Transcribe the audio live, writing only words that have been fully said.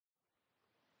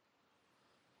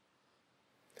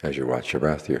As you watch your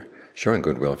breath, you're showing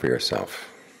goodwill for yourself,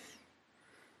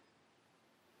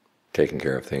 taking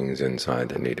care of things inside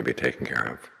that need to be taken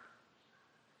care of,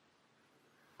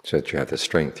 so that you have the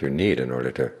strength you need in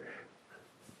order to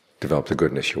develop the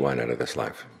goodness you want out of this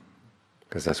life.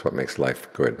 Because that's what makes life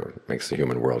good, what makes the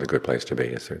human world a good place to be,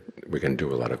 is that we can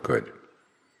do a lot of good.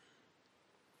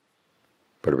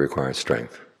 But it requires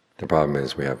strength. The problem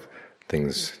is we have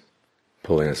things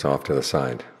pulling us off to the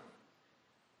side.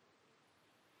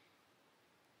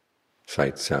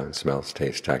 Sight, sound, smells,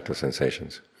 taste, tactile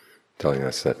sensations, telling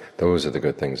us that those are the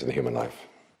good things of the human life.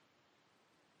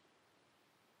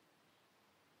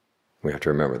 We have to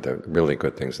remember the really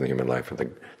good things in the human life are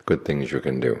the good things you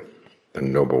can do, the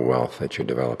noble wealth that you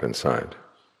develop inside.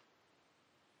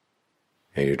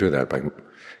 And you do that by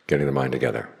getting the mind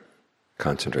together,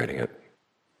 concentrating it,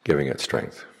 giving it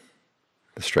strength.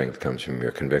 The strength comes from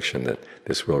your conviction that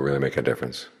this will really make a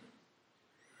difference.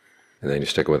 And then you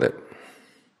stick with it.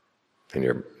 And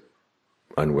your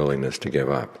unwillingness to give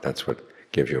up, that's what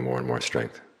gives you more and more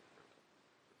strength.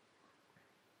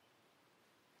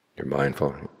 You're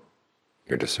mindful,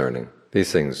 you're discerning.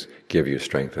 These things give you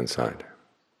strength inside.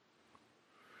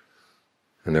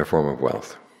 And they're a form of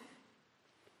wealth.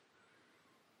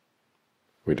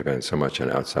 We depend so much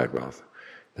on outside wealth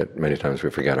that many times we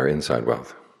forget our inside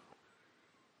wealth.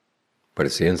 But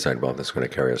it's the inside wealth that's going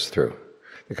to carry us through.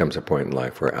 There comes a point in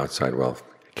life where outside wealth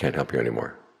can't help you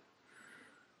anymore.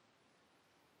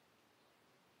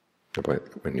 The point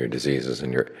when your diseases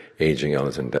and your aging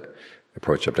illness and the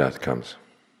approach of death comes.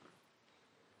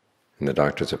 And the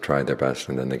doctors have tried their best,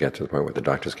 and then they get to the point where the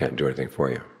doctors can't do anything for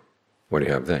you. What do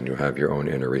you have then? You have your own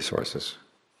inner resources.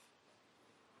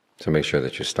 So make sure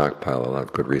that you stockpile a lot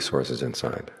of good resources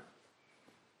inside.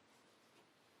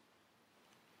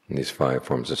 And these 5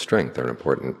 forms of strength are an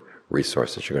important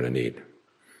resource that you're going to need.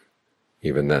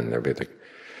 Even then, there'll be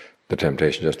the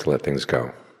temptation just to let things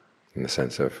go, in the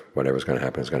sense of whatever's going to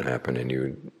happen is going to happen, and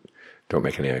you don't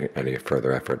make any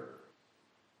further effort.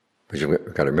 But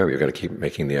you've got to remember, you've got to keep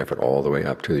making the effort all the way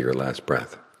up to your last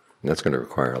breath. And that's going to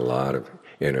require a lot of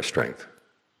inner strength.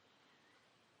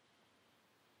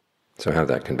 So have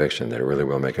that conviction that it really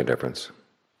will make a difference.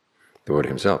 The Buddha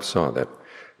himself saw that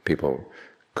people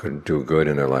could do good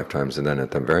in their lifetimes, and then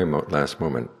at the very last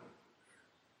moment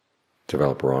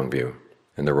develop a wrong view.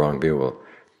 And the wrong view will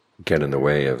get in the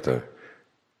way of the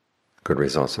good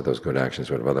results that those good actions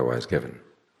would have otherwise given.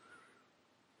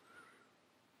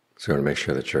 So you want to make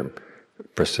sure that your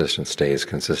persistence stays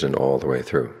consistent all the way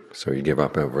through. So you give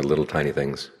up over little tiny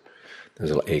things. There's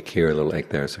a little ache here, a little ache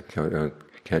there, so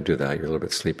can't do that. You're a little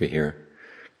bit sleepy here,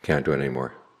 can't do it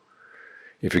anymore.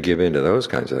 If you give in to those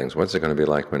kinds of things, what's it going to be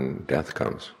like when death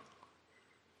comes?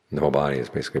 And the whole body is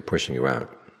basically pushing you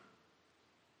out.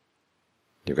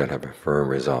 You've got to have a firm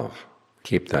resolve.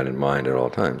 Keep that in mind at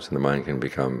all times, and the mind can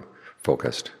become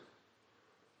focused.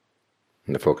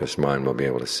 And the focused mind will be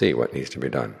able to see what needs to be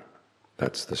done.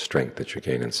 That's the strength that you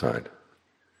gain inside.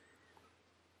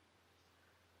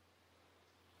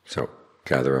 So,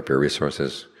 gather up your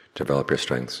resources, develop your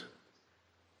strengths,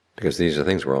 because these are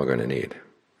things we're all going to need.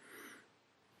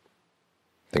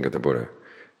 Think of the Buddha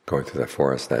going through the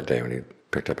forest that day when he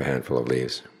picked up a handful of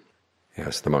leaves. He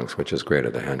asked the monks, which is greater,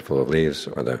 the handful of leaves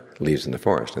or the leaves in the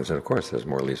forest? And they said, of course, there's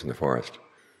more leaves in the forest.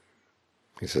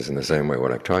 He says, in the same way,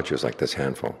 what I've taught you is like this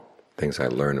handful. Things I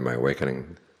learned in my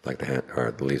awakening, like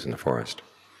the leaves in the forest.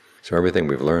 So everything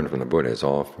we've learned from the Buddha is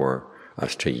all for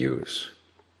us to use.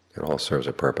 It all serves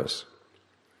a purpose.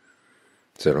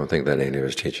 So I don't think that any of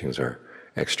his teachings are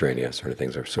extraneous or any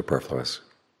things are superfluous.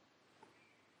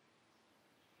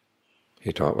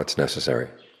 He taught what's necessary.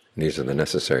 And these are the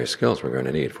necessary skills we're going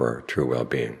to need for our true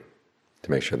well-being,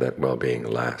 to make sure that well-being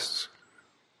lasts.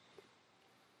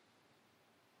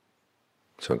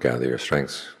 So gather your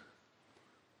strengths,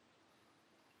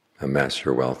 amass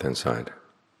your wealth inside,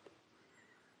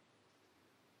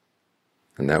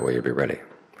 and that way you'll be ready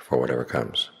for whatever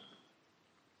comes.